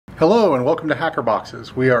Hello and welcome to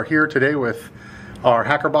HackerBoxes. We are here today with our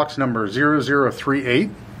HackerBox number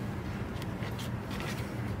 0038.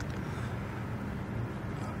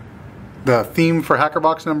 The theme for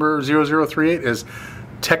HackerBox number 0038 is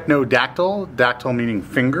TeknoDactyl, dactyl meaning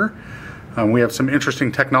finger. We have some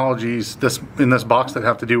interesting technologies in this box that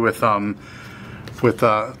have to do with things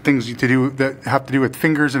that have to do with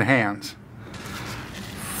fingers and hands.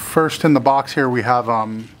 First in the box here we have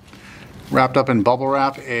wrapped up in bubble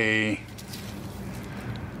wrap a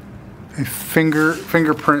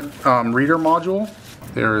fingerprint reader module.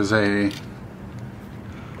 There is a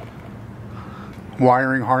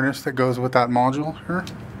wiring harness that goes with that module here.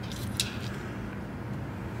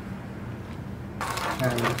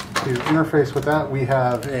 And to interface with that, we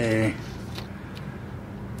have an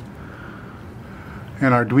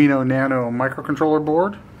Arduino Nano microcontroller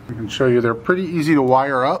board. I can show you they're pretty easy to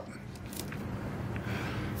wire up.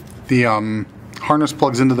 The harness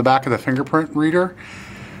plugs into the back of the fingerprint reader,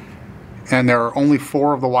 and there are only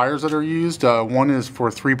 4 of the wires that are used. One is for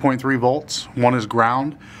 3.3 volts, one is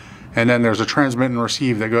ground, and then there's a transmit and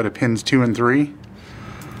receive that go to pins 2 and 3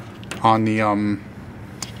 on the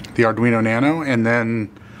Arduino Nano, and then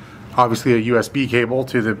obviously a USB cable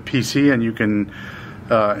to the PC, and you can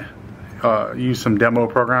use some demo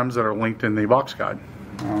programs that are linked in the box guide.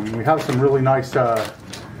 We have some really nice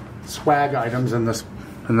swag items in this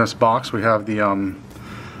box. We have the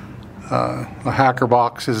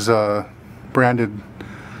HackerBox is branded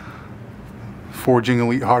Forging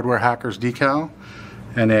Elite Hardware Hackers decal,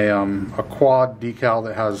 and a quad decal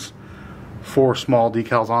that has 4 small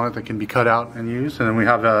decals on it that can be cut out and used. And then we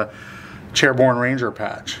have a Chairborne Ranger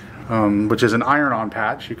patch, which is an iron-on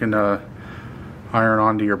patch. You can iron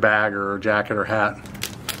onto your bag or jacket or hat.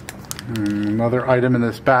 Another item in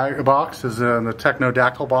this box is in the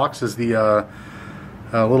TeknoDactyl box is the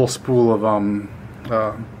little spool of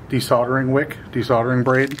desoldering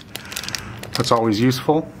braid. That's always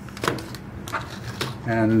useful,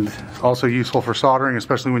 and also useful for soldering,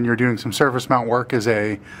 especially when you're doing some surface mount work, is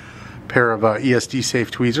a pair of ESD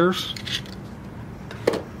safe tweezers.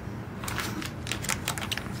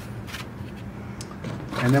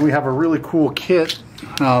 And then we have a really cool kit,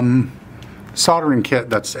 soldering kit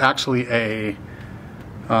that's actually a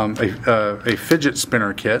fidget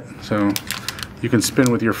spinner kit. So you can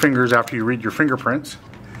spin with your fingers after you read your fingerprints.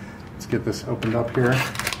 Let's get this opened up here.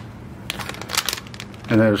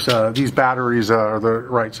 And there's these batteries are the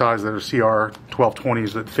right size. They're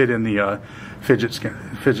CR1220s that fit in the fidget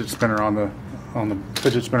spinner on the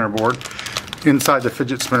fidget spinner board. Inside the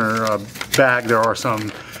fidget spinner bag, there are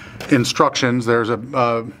some instructions. There's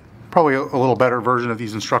probably a little better version of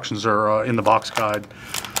these instructions are in the box guide.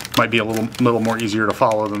 Might be a little more easier to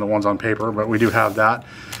follow than the ones on paper, but we do have that.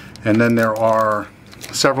 And then there are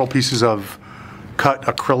several pieces of cut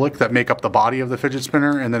acrylic that make up the body of the fidget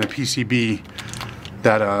spinner, and then a PCB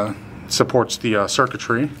that supports the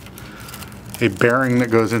circuitry. A bearing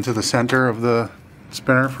that goes into the center of the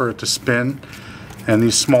spinner for it to spin, and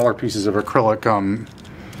these smaller pieces of acrylic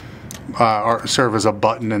serve as a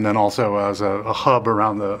button and then also as a hub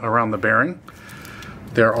around the bearing.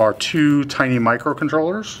 There are 2 tiny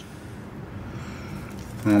microcontrollers,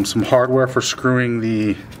 some hardware for screwing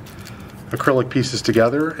the acrylic pieces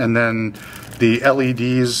together, and then the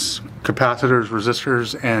LEDs, capacitors,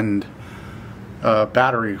 resistors, and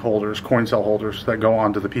battery holders, coin cell holders that go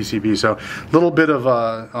onto the PCB. So a little bit of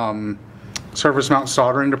surface mount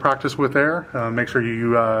soldering to practice with there. Make sure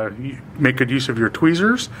you make good use of your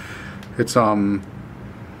tweezers. It's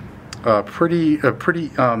pretty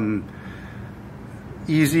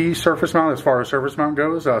easy surface mount as far as surface mount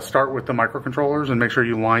goes. Start with the microcontrollers and make sure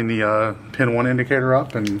you line the pin 1 indicator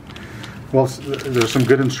up, and well, there's some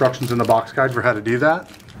good instructions in the box guide for how to do that.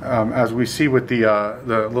 As we see with the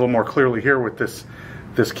little more clearly here with this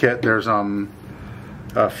kit, there's a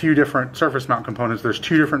few different surface mount components. There's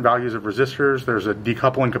 2 different values of resistors. There's a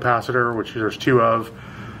decoupling capacitor, which there's 2 of.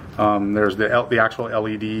 There's the actual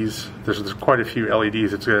LEDs. There's quite a few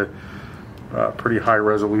LEDs. It's a pretty high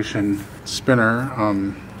resolution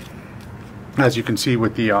spinner. As you can see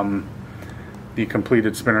with the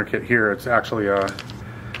completed spinner kit here, it's actually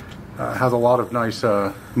has a lot of nice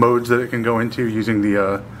modes that it can go into using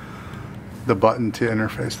the button to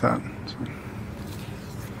interface that. So.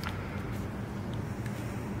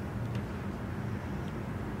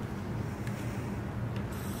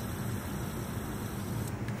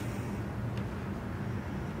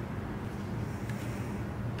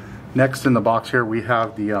 Next in the box here we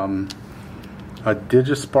have the a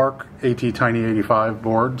DigiSpark AT Tiny85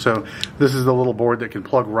 board. So this is the little board that can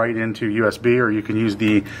plug right into USB, or you can use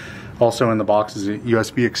the, also in the box is a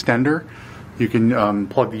USB extender. You can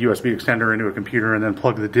plug the USB extender into a computer and then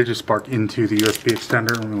plug the DigiSpark into the USB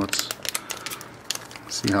extender. Let's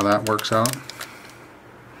see how that works out.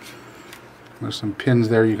 There's some pins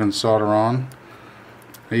there you can solder on.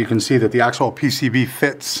 You can see that the actual PCB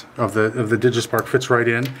fits of the DigiSpark fits right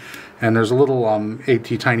in, and there's a little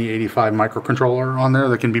AT-Tiny85 microcontroller on there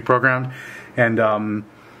that can be programmed. And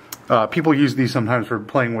people use these sometimes for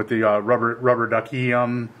playing with the rubber ducky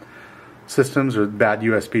systems, or bad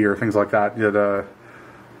USB or things like that that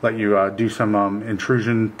let you do some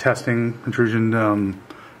intrusion testing,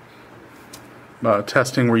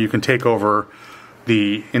 testing where you can take over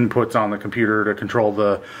the inputs on the computer to control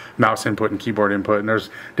the mouse input and keyboard input, and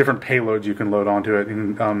there's different payloads you can load onto it.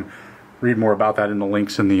 You can read more about that in the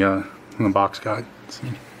links in the box guide.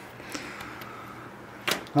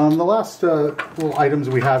 The last little items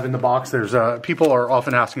we have in the box, there's people are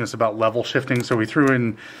often asking us about level shifting, so we threw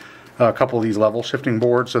in a couple of these level shifting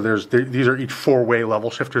boards. So these are each 4-way level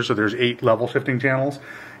shifters, so there's 8 level shifting channels,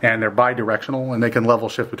 and they're bi-directional, and they can level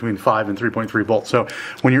shift between 5 and 3.3 volts. So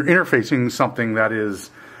when you're interfacing something that is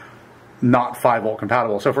not 5 volt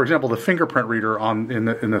compatible, so for example the fingerprint reader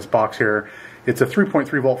in this box here, it's a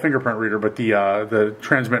 3.3 volt fingerprint reader, but the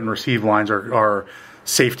transmit and receive lines are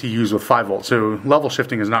safe to use with 5 volts. So level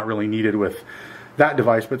shifting is not really needed with that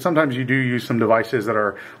device, but sometimes you do use some devices that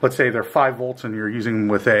are, let's say they're 5 volts and you're using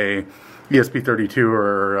with a ESP32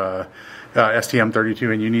 or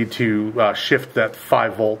STM32, and you need to shift that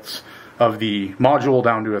 5 volts of the module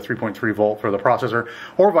down to a 3.3 volt for the processor,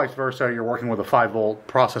 or vice versa. You're working with a 5 volt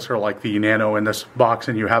processor like the Nano in this box,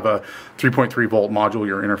 and you have a 3.3 volt module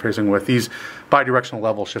you're interfacing with. These bidirectional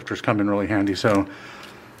level shifters come in really handy, so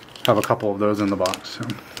have a couple of those in the box. So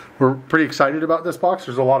we're pretty excited about this box.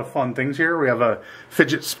 There's a lot of fun things here. We have a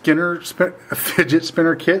fidget spinner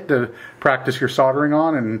kit to practice your soldering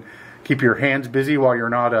on and keep your hands busy while you're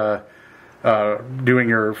not doing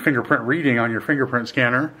your fingerprint reading on your fingerprint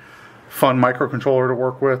scanner. Fun microcontroller to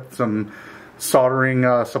work with, some soldering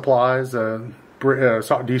supplies,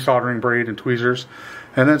 desoldering braid and tweezers,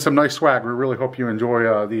 and then some nice swag. We really hope you enjoy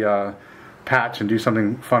the patch and do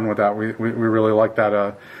something fun with that. We really like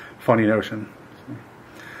that funny notion.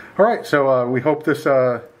 Alright, so we hope this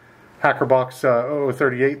HackerBox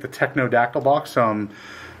 0038, the TeknoDactyl box,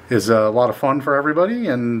 is a lot of fun for everybody,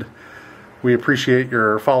 and we appreciate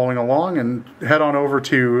your following along. And head on over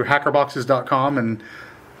to hackerboxes.com and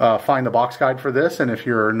find the box guide for this. And if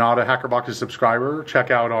you're not a HackerBoxes subscriber,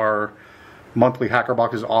 check out our monthly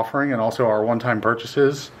HackerBoxes offering and also our one-time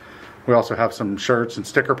purchases. We also have some shirts and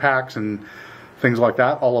sticker packs and things like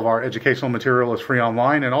that. All of our educational material is free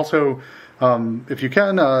online. And also, if you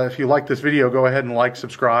can, if you like this video, go ahead and like,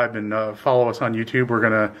 subscribe, and follow us on YouTube. We're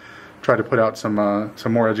going to try to put out some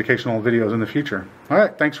more educational videos in the future. All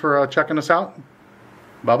right, thanks for checking us out.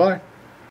 Bye-bye.